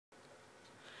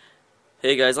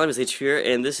Hey guys, I'm H here,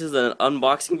 and this is an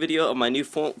unboxing video of my new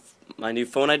phone. My new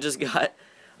phone I just got.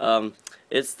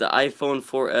 It's the iPhone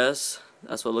 4S.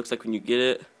 That's what it looks like when you get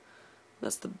it.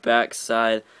 That's the back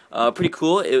side. Pretty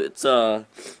cool. It's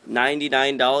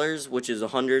 $99, which is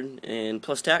 100 and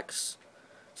plus tax.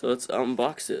 So let's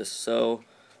unbox this. So,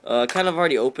 kind of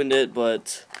already opened it,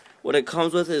 but what it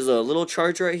comes with is a little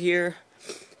charger right here.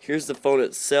 Here's the phone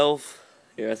itself.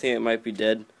 Here, I think it might be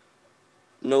dead.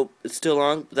 Nope, it's still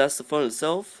on, but that's the phone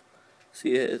itself.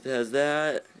 See, it has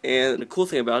that. And the cool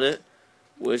thing about it,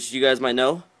 which you guys might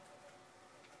know,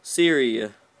 Siri.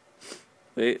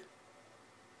 Wait.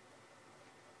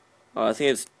 Oh, I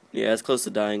think it's close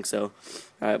to dying, so.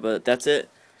 Alright, but that's it.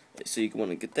 So you want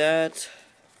to get that.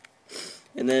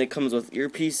 And then it comes with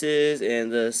earpieces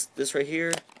and this right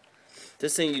here.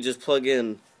 This thing you just plug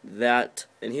in that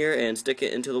in here and stick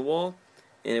it into the wall.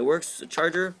 And it works, a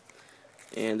charger.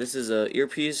 And this is a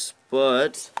earpiece,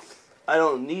 but I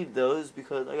don't need those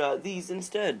because I got these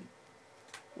instead.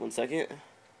 One second.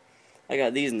 I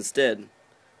got these instead.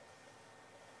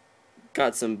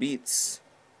 Got some Beats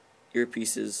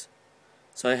earpieces,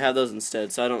 so I have those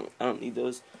instead. So I don't need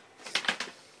those.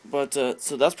 But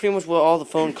so that's pretty much what all the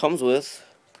phone comes with.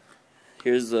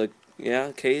 Here's the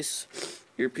case.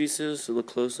 Earpieces. So look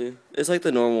closely. It's like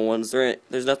the normal ones.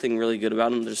 There's nothing really good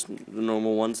about them. There's the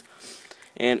normal ones.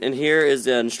 And in here is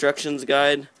the instructions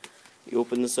guide. You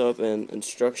open this up and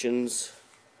instructions.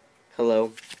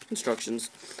 Hello, instructions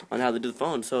on how to do the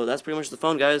phone. So that's pretty much the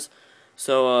phone, guys.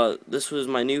 So this was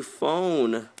my new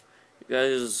phone. You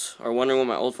guys are wondering what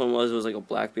my old phone was. It was like a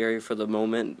BlackBerry for the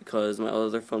moment because my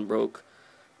other phone broke.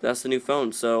 That's the new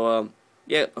phone. So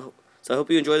yeah. So I hope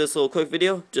you enjoyed this little quick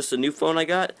video. Just a new phone I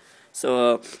got.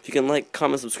 So if you can like,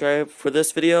 comment, subscribe for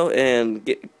this video, and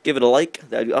give it a like,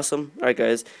 that'd be awesome. Alright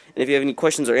guys, and if you have any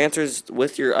questions or answers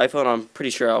with your iPhone, I'm pretty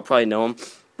sure I'll probably know them.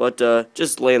 But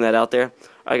just laying that out there.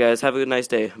 Alright guys, have a good nice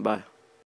day. Bye.